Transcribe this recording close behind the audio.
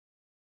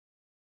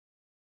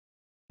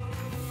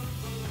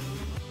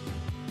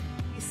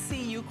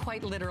you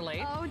quite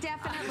literally. Oh,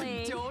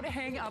 definitely. Don't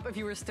hang up if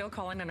you were still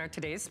calling in our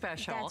today's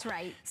special. That's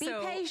right. Be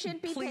So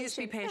patient, please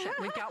be patient.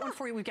 We've got one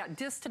for you. We've got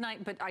this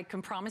tonight, but I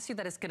can promise you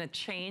that it's going to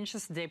change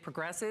as the day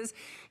progresses.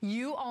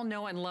 You all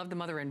know and love the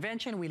mother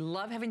invention. We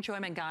love having Joy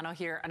Mangano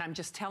here, and I'm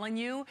just telling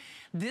you,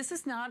 this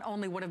is not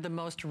only one of the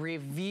most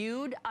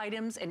reviewed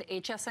items in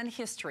HSN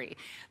history.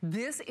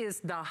 This is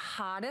the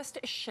hottest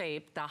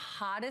shape, the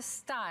hottest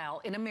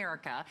style in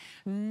America.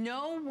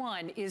 No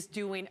one is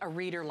doing a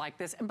reader like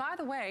this. And by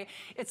the way,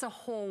 it's a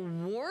whole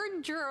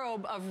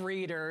wardrobe of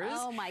readers.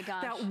 Oh my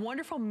gosh. That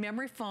wonderful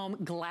memory foam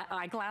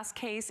eyeglass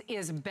case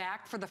is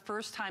back for the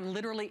first time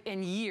literally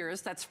in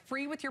years. That's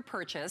free with your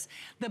purchase.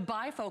 The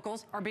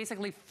bifocals are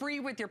basically free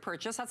with your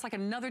purchase. That's like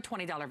another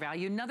 $20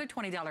 value, another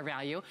 $20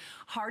 value.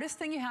 Hardest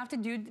thing you have to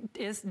do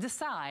is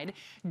decide,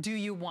 do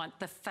you want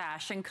the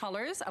fashion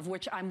colors, of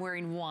which I'm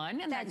wearing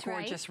one, and that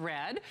gorgeous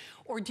red,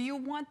 or do you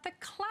want the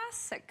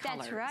classic colors?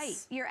 That's right.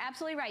 You're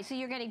absolutely right. So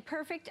you're getting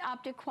perfect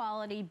optic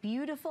quality,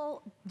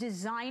 beautiful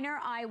designer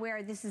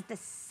eyewear. This is the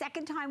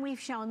second time we've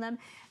shown them,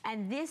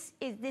 and this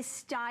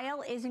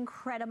style is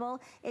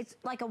incredible. It's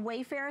like a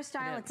Wayfarer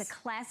style. It's a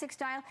classic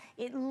style.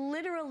 It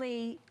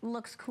literally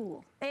looks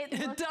cool. It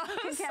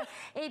does.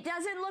 It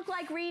doesn't look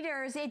like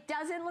readers. It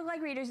doesn't look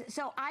like readers.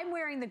 So I'm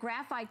wearing the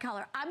graphite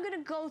color. I'm going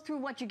to go through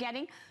what you're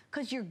getting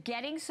because you're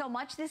getting so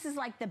much. This is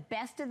like the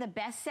best of the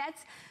best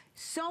sets.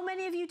 So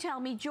many of you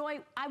tell me, Joy,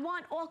 I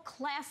want all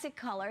classic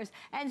colors.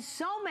 And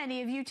so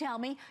many of you tell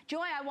me,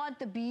 Joy, I want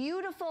the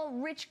beautiful,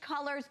 rich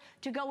colors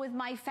to go with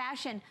my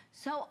fashion.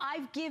 So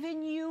I've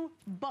given you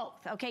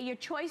both, okay? Your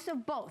choice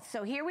of both.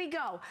 So here we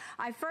go.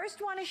 I first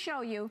want to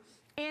show you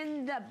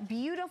in the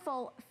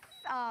beautiful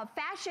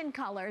fashion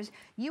colors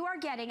you are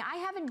getting. I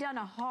haven't done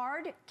a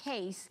hard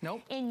case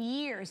in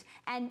years,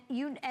 and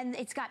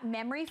it's got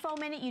memory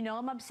foam in it. You know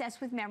I'm obsessed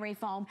with memory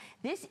foam.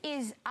 This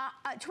is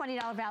a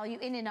 $20 value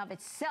in and of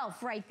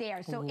itself right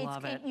there. So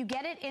you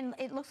get it in,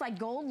 it looks like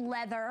gold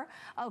leather,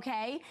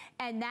 okay?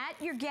 And that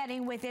you're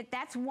getting with it,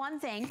 that's one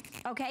thing,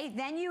 okay?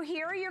 Then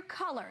here are your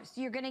colors.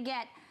 You're gonna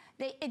get,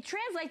 it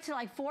translates to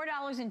like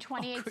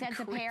 $4.28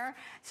 a pair.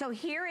 So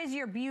here is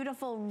your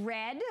beautiful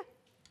red,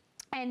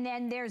 and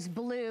then there's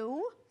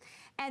blue,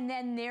 and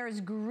then there's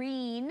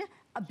green,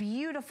 a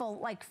beautiful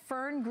like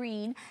fern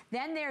green.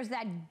 Then there's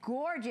that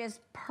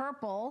gorgeous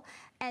purple,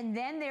 and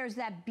then there's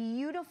that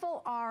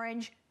beautiful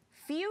orange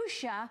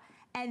fuchsia,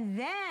 and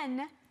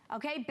then,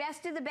 okay,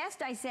 best of the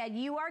best, I said,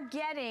 you are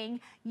getting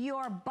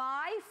your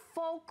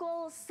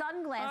bifocal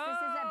sunglass. This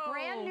is a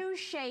brand new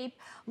shape.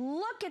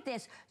 Look at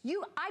this.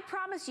 I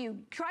promise you,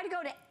 try to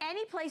go to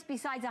any place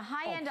besides a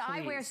high-end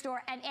eyewear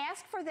store and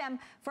ask for them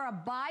for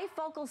a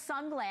bifocal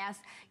sunglass.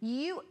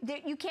 You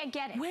can't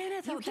get it. When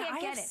is you can't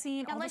get it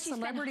seen unless you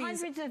spend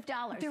hundreds of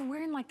dollars. They're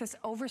wearing like this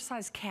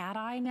oversized cat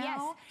eye now.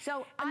 Yes.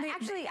 So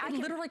it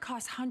literally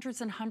costs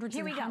hundreds and hundreds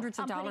and hundreds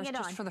of dollars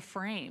just for the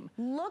frame.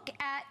 Look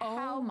at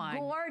how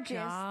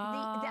gorgeous.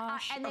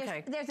 And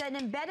there's an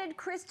embedded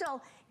crystal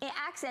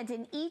accent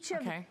in each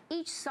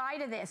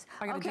side of this.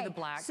 I'm gonna do the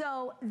black.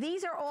 So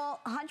these are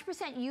all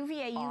 100%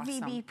 UVA,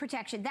 UVB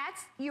protection. That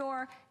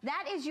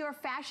is your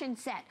fashion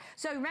set.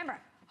 So remember,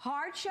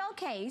 hard shell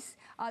case,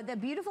 the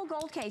beautiful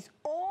gold case,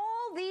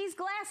 all these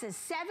glasses,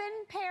 7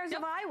 pairs of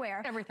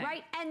eyewear. Everything.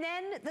 Right, and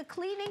then the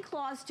cleaning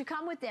cloths to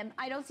come with them.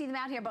 I don't see them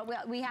out here, but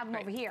we have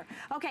them over here.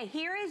 Okay,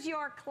 here is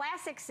your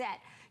classic set.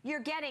 You're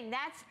getting,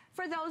 that's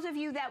for those of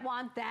you that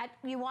want that.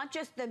 You want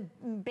just the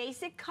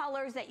basic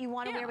colors that you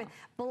want to wear with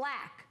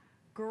black,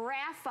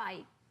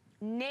 graphite,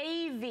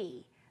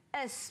 navy,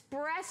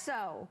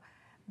 espresso,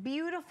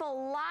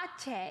 beautiful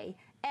latte,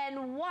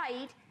 and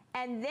white.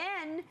 And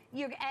then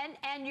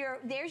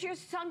there's your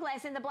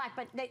sunglass in the black,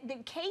 but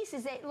the case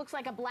it looks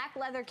like a black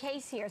leather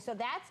case here. So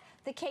that's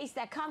the case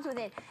that comes with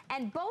it.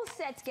 And both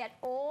sets get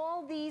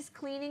all these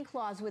cleaning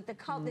cloths with the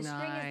color. The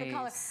string is the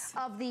color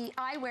of the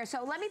eyewear.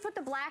 So let me put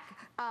the black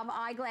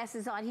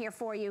eyeglasses on here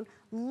for you.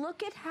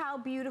 Look at how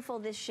beautiful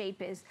this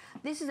shape is.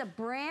 This is a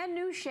brand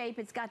new shape.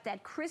 It's got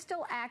that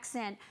crystal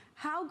accent.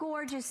 How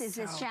gorgeous is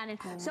this, Shannon?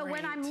 Great. So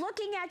when I'm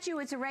looking at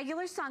you, it's a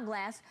regular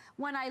sunglass.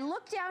 When I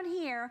look down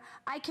here,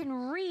 I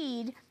can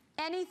read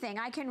anything.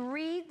 I can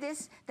read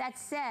this that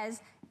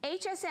says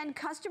HSN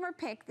customer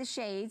pick, the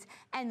shades,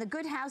 and the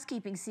Good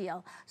Housekeeping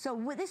seal.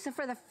 So this is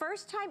for the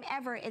first time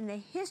ever in the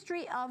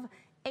history of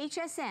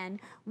HSN,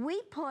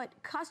 we put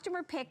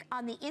customer pick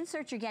on the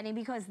insert you're getting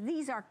because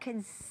these are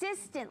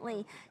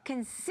consistently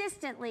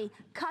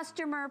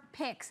customer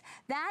picks.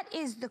 That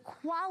is the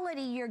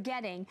quality you're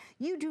getting.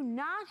 You do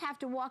not have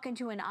to walk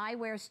into an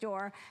eyewear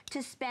store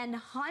to spend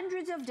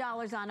hundreds of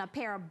dollars on a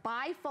pair of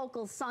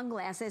bifocal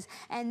sunglasses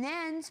and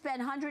then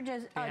spend hundreds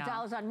of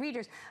dollars on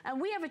readers. And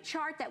we have a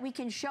chart that we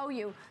can show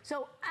you.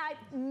 So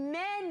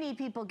many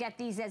people get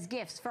these as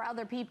gifts for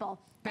other people.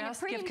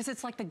 Best gift, because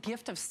it's like the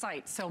gift of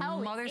sight. So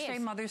Mother's Day,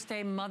 Mother's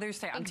Day, Mother's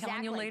Day. I'm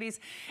telling you,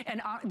 ladies.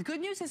 And the good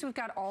news is we've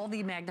got all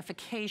the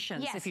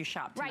magnifications if you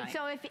shop tonight. Right,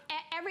 so if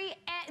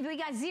we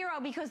got 0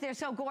 because they're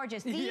so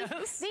gorgeous. These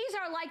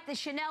are like the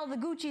Chanel, the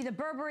Gucci, the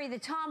Burberry, the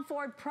Tom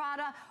Ford,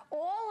 Prada.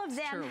 All of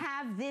them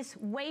have this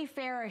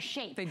Wayfarer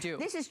shape. They do.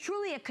 This is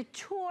truly a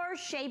couture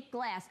shaped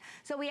glass.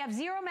 So we have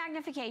 0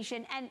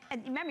 magnification, and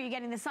remember, you're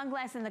getting the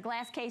sunglass and the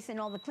glass case and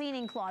all the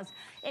cleaning cloths.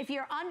 If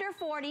you're under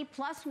 40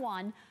 plus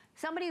 1,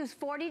 somebody who's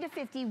 40 to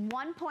 50,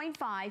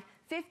 1.5,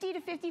 50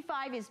 to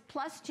 55 is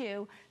plus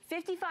 2,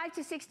 55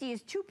 to 60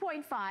 is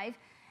 2.5,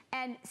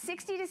 and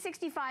 60 to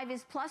 65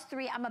 is plus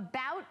 3. I'm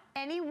about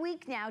any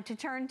week now to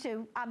turn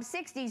to, I'm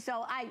 60,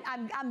 so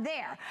I'm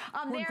there.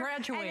 We're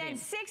graduating. And then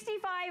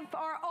 65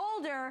 or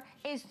older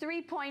is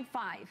 3.5.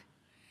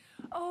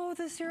 Oh,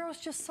 the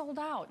 0's just sold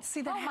out.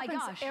 See, that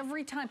happens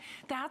every time.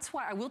 That's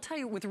why I will tell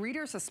you, with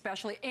readers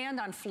especially, and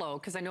on Flo,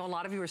 because I know a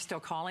lot of you are still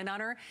calling on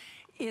her,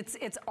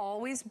 it's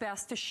always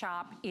best to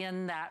shop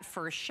in that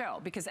first show,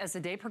 because as the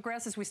day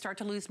progresses, we start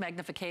to lose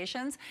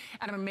magnifications,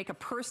 and I'm gonna make a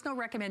personal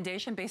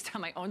recommendation based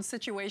on my own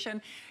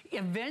situation.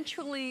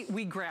 Eventually,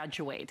 we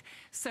graduate.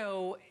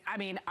 So, I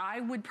mean, I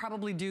would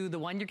probably do the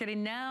one you're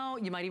getting now.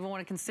 You might even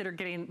wanna consider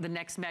getting the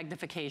next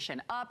magnification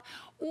up,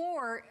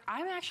 or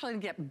I'm actually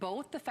gonna get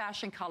both the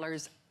fashion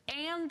colors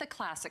and the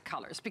classic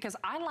colors, because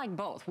I like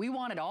both. We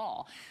want it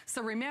all.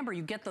 So remember,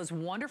 you get those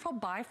wonderful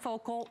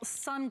bifocal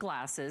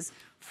sunglasses,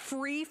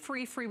 free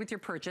with your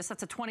purchase.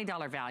 That's a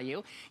 $20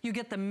 value. You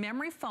get the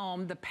memory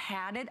foam, the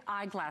padded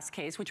eyeglass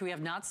case, which we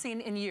have not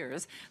seen in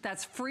years.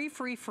 That's free.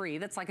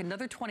 That's like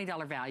another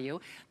 $20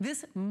 value.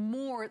 This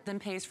more than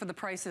pays for the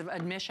price of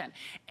admission.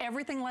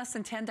 Everything less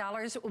than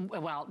 $10,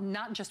 well,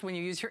 not just when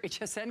you use your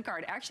HSN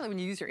card. Actually, when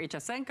you use your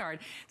HSN card,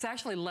 it's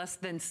actually less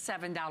than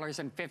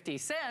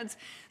 $7.50.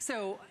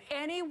 So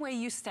any way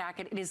you stack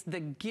it, it is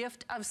the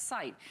gift of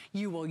sight.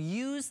 You will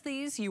use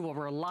these, you will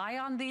rely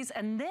on these,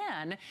 and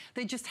then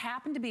they just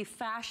happen to be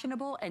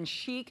fashionable and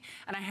chic.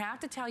 And I have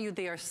to tell you,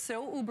 they are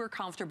so uber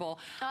comfortable.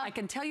 I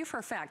can tell you for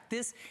a fact,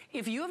 this,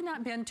 if you have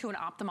not been to an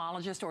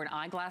ophthalmologist or an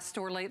eyeglass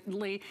store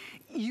lately,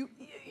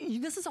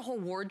 this is a whole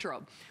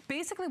wardrobe.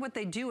 Basically what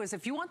they do is,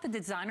 if you want the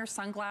designer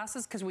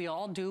sunglasses, because we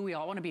all do, we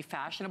all want to be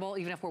fashionable,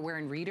 even if we're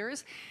wearing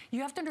readers,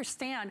 you have to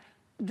understand,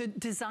 the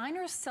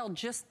designers sell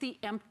just the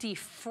empty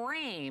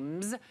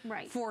frames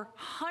for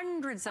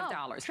hundreds of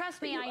dollars. Trust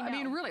me, I know. I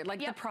mean, really, like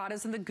the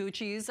Pradas and the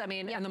Guccis. I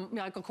mean, and the,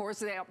 like, of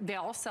course, they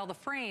all sell the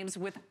frames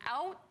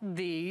without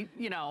the,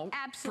 you know,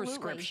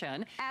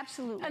 prescription.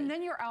 Absolutely. And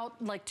then you're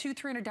out like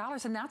 $200,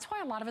 $300, and that's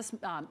why a lot of us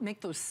make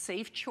those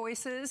safe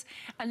choices.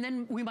 And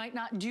then we might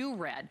not do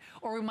red,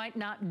 or we might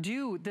not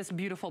do this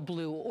beautiful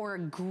blue, or a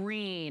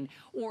green,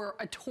 or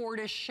a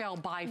tortoise shell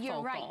bifocal.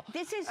 You're right.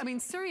 This is, I mean,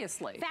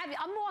 seriously. Fabulous.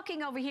 I'm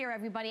walking over here,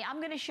 everybody. I'm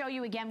going to show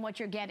you again what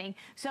you're getting.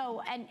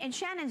 So, and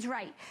Shannon's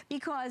right,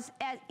 because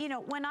you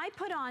know, when I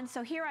put on,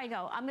 so here I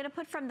go. I'm going to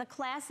put from the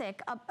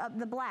classic up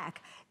the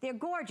black. They're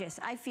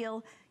gorgeous. I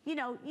feel, you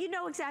know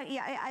exactly.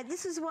 Yeah,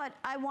 this is what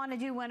I want to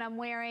do when I'm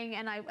wearing,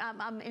 and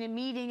I'm in a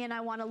meeting and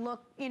I want to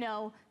look, you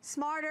know,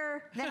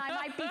 smarter than I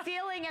might be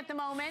feeling at the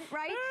moment,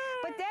 right?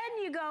 But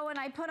then you go and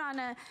I put on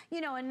a,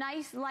 you know, a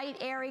nice light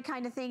airy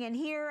kind of thing, and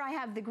here I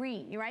have the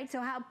green, right?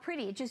 So how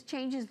pretty, it just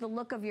changes the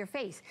look of your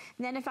face.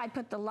 And then if I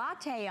put the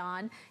latte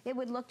on, it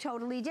would look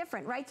totally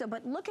different, right? So,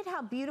 but look at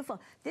how beautiful.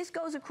 This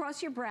goes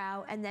across your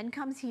brow and then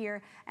comes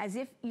here as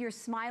if you're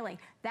smiling.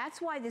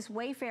 That's why this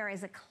Wayfarer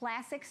is a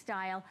classic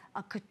style,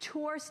 a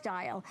couture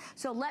style.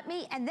 So let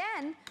me, and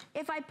then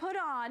if I put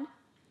on,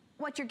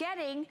 what you're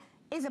getting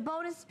is a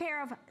bonus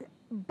pair of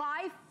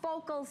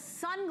bifocal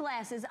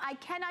sunglasses. I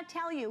cannot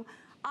tell you,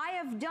 I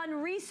have done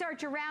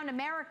research around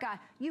America.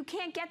 You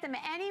can't get them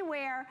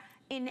anywhere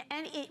in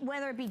any,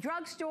 whether it be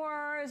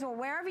drugstores or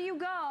wherever you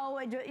go,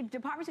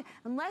 department stores,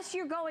 unless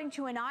you're going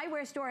to an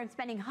eyewear store and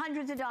spending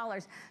hundreds of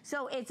dollars.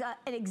 So it's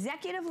an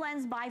executive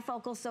lens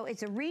bifocal, so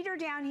it's a reader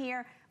down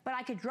here, but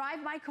I could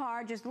drive my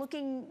car just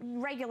looking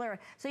regular.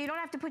 So you don't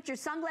have to put your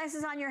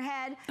sunglasses on your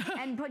head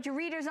and put your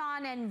readers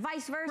on and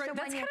vice versa. Right,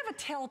 that's kind of a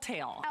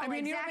telltale. Oh, I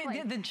mean, exactly. you know what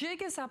I mean? The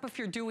jig is up if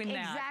you're doing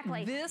that.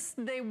 Exactly. This,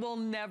 they will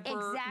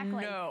never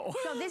know.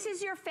 So this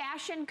is your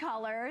fashion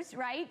colors,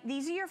 right?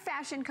 These are your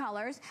fashion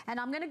colors, and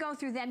I'm gonna go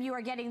through them. You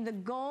are getting the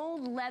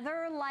gold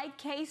leather-like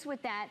case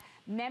with that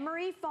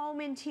memory foam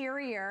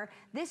interior.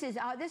 This is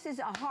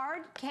a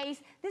hard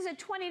case. This is a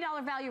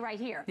 $20 value right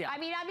here. Yeah. I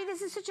mean,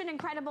 this is such an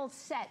incredible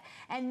set.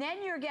 And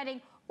then you're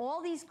getting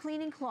all these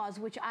cleaning cloths,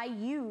 which I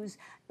use.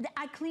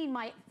 I clean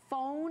my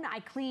phone, I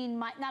clean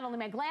not only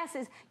my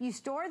glasses, you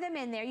store them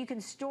in there, you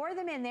can store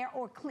them in there,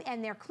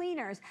 and they're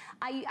cleaners.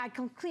 I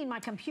can clean my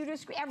computer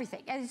screen,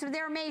 everything, and so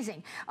they're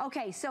amazing.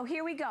 Okay, so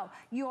here we go.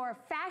 Your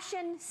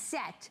fashion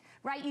set,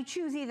 right? You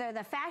choose either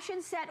the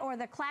fashion set or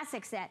the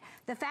classic set.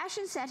 The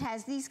fashion set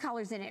has these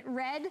colors in it: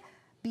 red,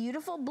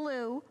 beautiful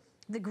blue,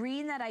 the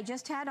green that I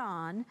just had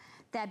on,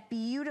 that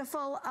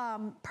beautiful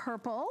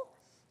purple,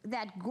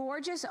 that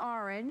gorgeous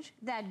orange,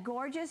 that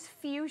gorgeous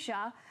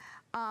fuchsia.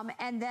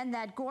 And then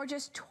that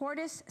gorgeous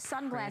tortoise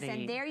sunglass. Pretty.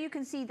 And there you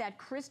can see that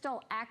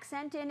crystal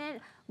accent in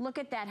it. Look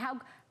at that.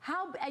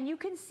 And you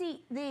can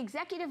see the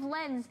executive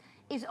lens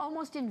is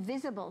almost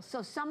invisible.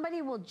 So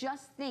somebody will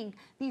just think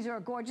these are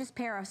a gorgeous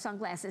pair of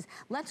sunglasses.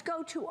 Let's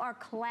go to our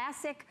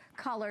classic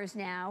colors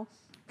now.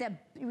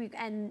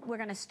 And we're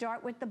gonna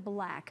start with the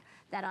black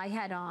that I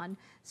had on.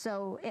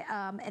 So,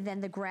 and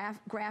then the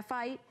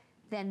graphite,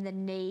 then the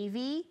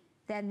navy,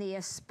 then the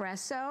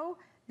espresso,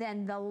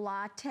 then the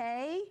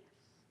latte,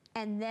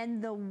 and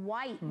then the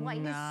white.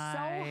 White is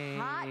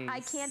so hot,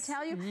 I can't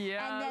tell you.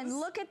 Yes. And then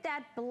look at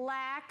that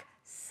black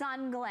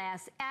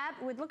sunglass.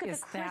 Look at the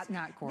crisp. Is that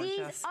not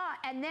gorgeous?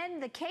 And then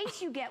the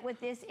case you get with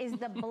this is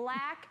the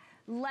black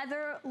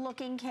leather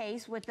looking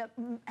case with the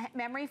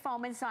memory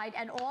foam inside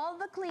and all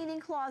the cleaning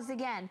cloths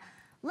again.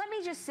 Let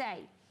me just say,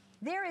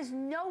 there is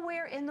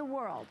nowhere in the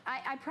world,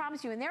 I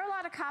promise you, and there are a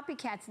lot of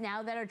copycats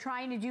now that are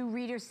trying to do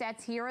reader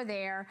sets here or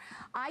there.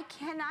 I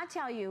cannot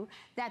tell you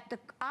that the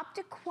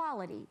optic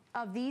quality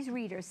of these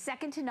readers,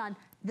 second to none.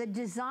 The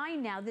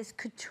design now, this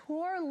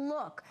couture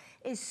look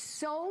is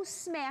so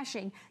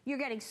smashing. You're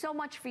getting so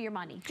much for your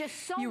money.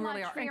 Just so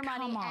much for your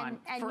money.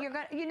 And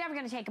you're never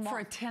gonna take them off. For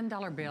a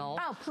 $10 bill.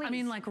 Oh, please. I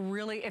mean, like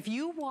really, if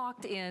you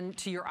walked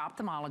into your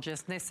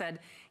ophthalmologist and they said,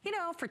 you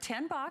know, for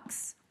 10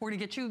 bucks, we're gonna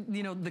get you,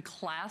 you know, the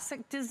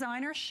classic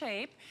designer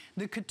shape,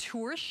 the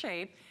couture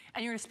shape,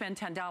 and you're gonna spend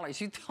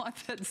 $10. You thought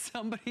that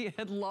somebody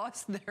had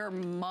lost their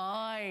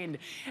mind.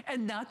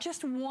 And not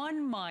just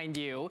one, mind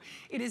you.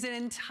 It is an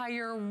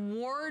entire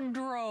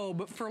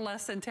wardrobe for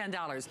less than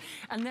 $10.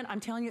 And then I'm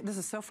telling you, this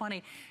is so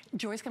funny.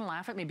 Joy's gonna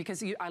laugh at me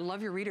because I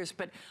love your readers,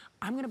 but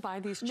I'm gonna buy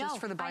these just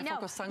for the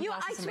bifocal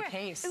sunglasses in the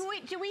case.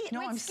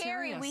 It's scary.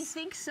 Serious. We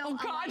think so. Oh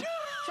God.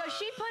 So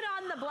she put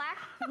on the black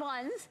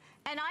ones,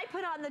 and I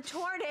put on the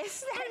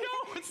tortoise. I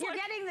know. It's You're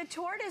getting the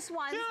tortoise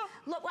ones.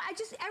 Yeah. Look,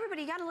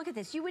 everybody, you got to look at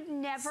this. You would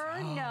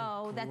never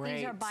know that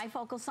these are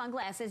bifocal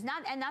sunglasses.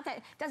 Not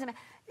that doesn't matter.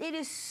 It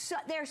is so.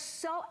 They're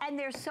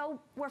so.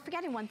 We're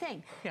forgetting one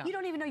thing. Yeah. You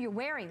don't even know you're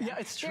wearing them. Yeah,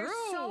 it's true.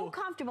 They're so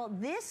comfortable.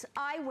 This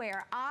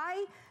eyewear,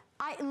 I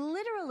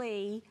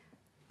literally,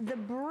 the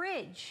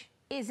bridge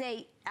is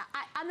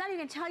I'm not even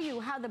gonna tell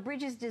you how the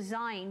bridge is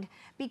designed,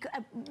 because,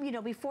 you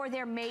know, before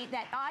they're made.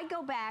 That I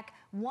go back,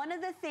 one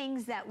of the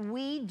things that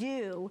we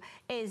do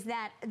is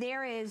that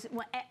there is,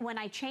 when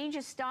I change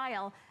a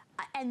style,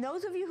 and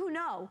those of you who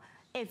know,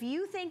 if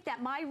you think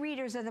that my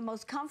readers are the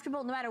most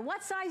comfortable, no matter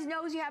what size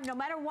nose you have, no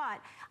matter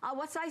what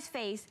size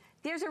face,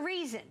 there's a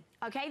reason,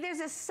 okay?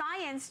 There's a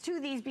science to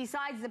these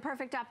besides the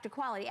perfect optic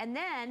quality. And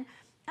then,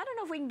 I don't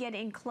know if we can get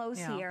in close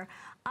here.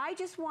 I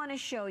just want to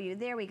show you.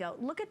 There we go.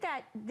 Look at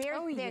that.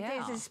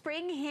 There's a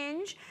spring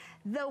hinge.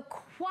 The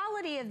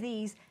quality of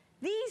these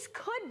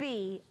could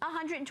be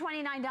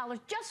 $129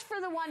 just for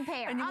the one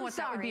pair. And you know I'm what?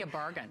 sorry. That would be a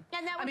bargain.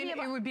 And that would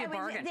it would be a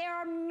bargain.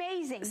 They're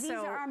amazing. These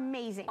are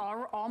amazing.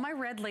 All my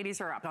red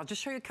ladies are up. I'll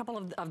just show you a couple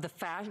of the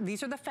fashion.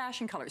 These are the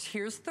fashion colors.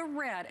 Here's the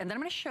red, and then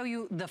I'm going to show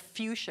you the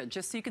fuchsia,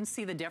 just so you can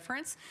see the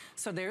difference.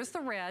 So there's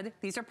the red.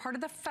 These are part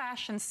of the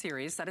fashion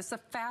series. That is the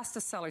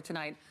fastest seller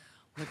tonight.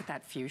 Look at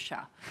that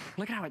fuchsia.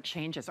 Look at how it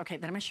changes. Okay,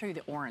 then I'm gonna show you the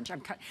orange. I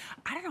don't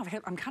know,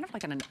 I'm kind of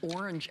like in an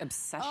orange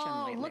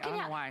obsession lately. Look at I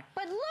don't know why.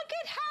 But look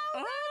at how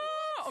that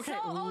looks. Okay,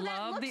 love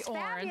that looks the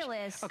orange.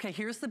 Fabulous. Okay,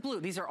 here's the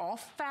blue. These are all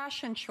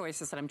fashion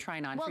choices that I'm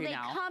trying on for you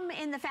now. Well, they come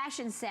in the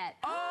fashion set.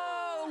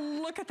 Oh,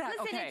 look at that.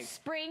 Listen, it's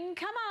spring.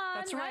 Come on.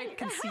 That's right.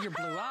 Can see your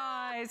blue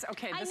eyes.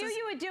 Okay, I knew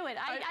you would do it.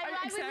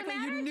 Exactly.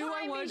 You knew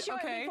I would.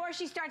 Okay. Before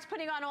she starts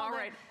putting on all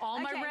right. All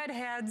my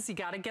redheads. You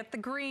got to get the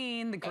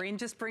green. The green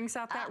just brings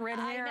out that red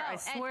hair. I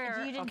swear.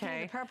 And you didn't do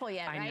the purple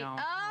yet, right? I know.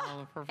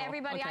 Oh,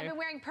 everybody, I've been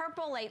wearing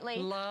purple lately.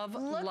 Love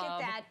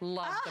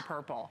the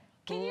purple.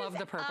 Love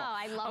the purple. Oh,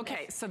 I love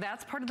Okay, so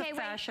that's part of the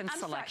fashion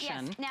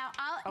selection. Yes. Now,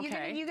 I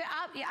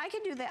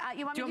can do that.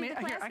 You want me to do the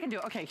class? Here, I can do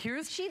it. Okay,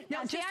 here's...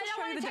 Now, see, I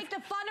don't want to take the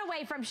fun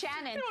away from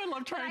Shannon. I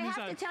love trying these on.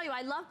 But I have to tell you,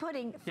 I love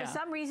putting, for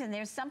some reason,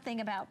 there's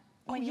something about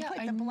when you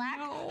put the black,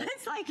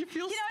 it's like, you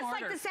feel smarter.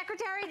 It's like the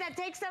secretary that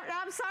takes them. No,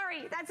 I'm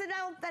sorry, that's very. I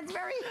know,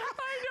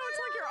 it's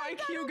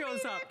like your IQ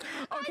goes up.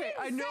 Okay,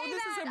 I know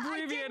this is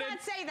abbreviated. I did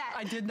not say that.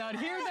 I did not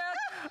hear that.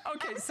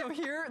 Okay, so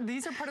here,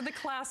 these are part of the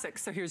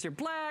classics. So here's your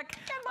black.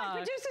 And my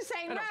producer's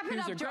saying, wrap it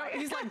up, Joy.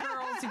 He's like,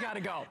 girls, you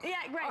gotta go. Yeah,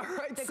 right. All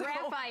right, the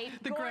graphite,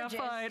 the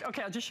graphite.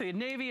 Okay, I'll just show you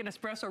navy and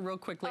espresso real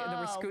quickly, and then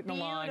we're scooting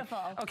along. Beautiful.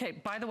 Okay,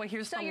 by the way,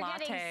 here's the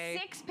latte. So you're getting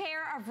 6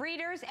 pair of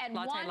readers and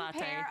one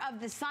pair of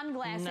the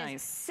sunglasses.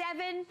 Nice.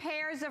 7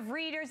 pairs of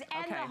readers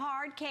and the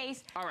hard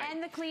case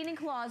and the cleaning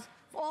cloths.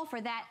 All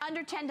for that,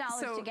 under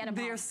 $10 to get them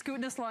they're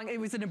scooting us along. It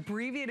was an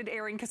abbreviated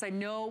airing because I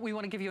know we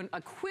want to give you a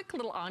quick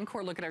little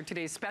encore look at our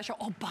today's special.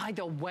 Oh, by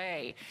the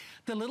way,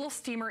 the little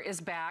steamer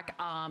is back.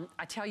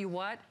 I tell you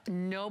what,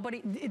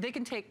 they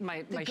can take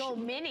my Go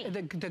Mini.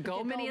 The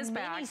Go Mini is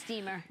back. Mini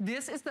steamer.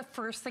 This is the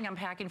first thing I'm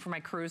packing for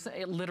my cruise,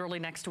 literally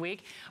next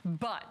week.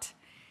 But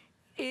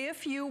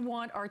If you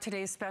want our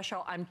today's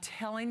special, I'm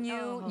telling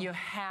you, you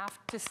have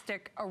to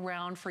stick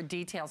around for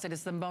details. It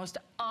is the most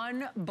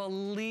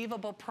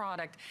unbelievable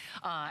product.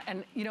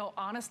 And you know,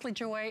 honestly,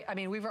 Joy, I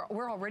mean,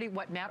 we're already,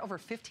 what, Matt, over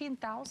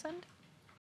 15,000?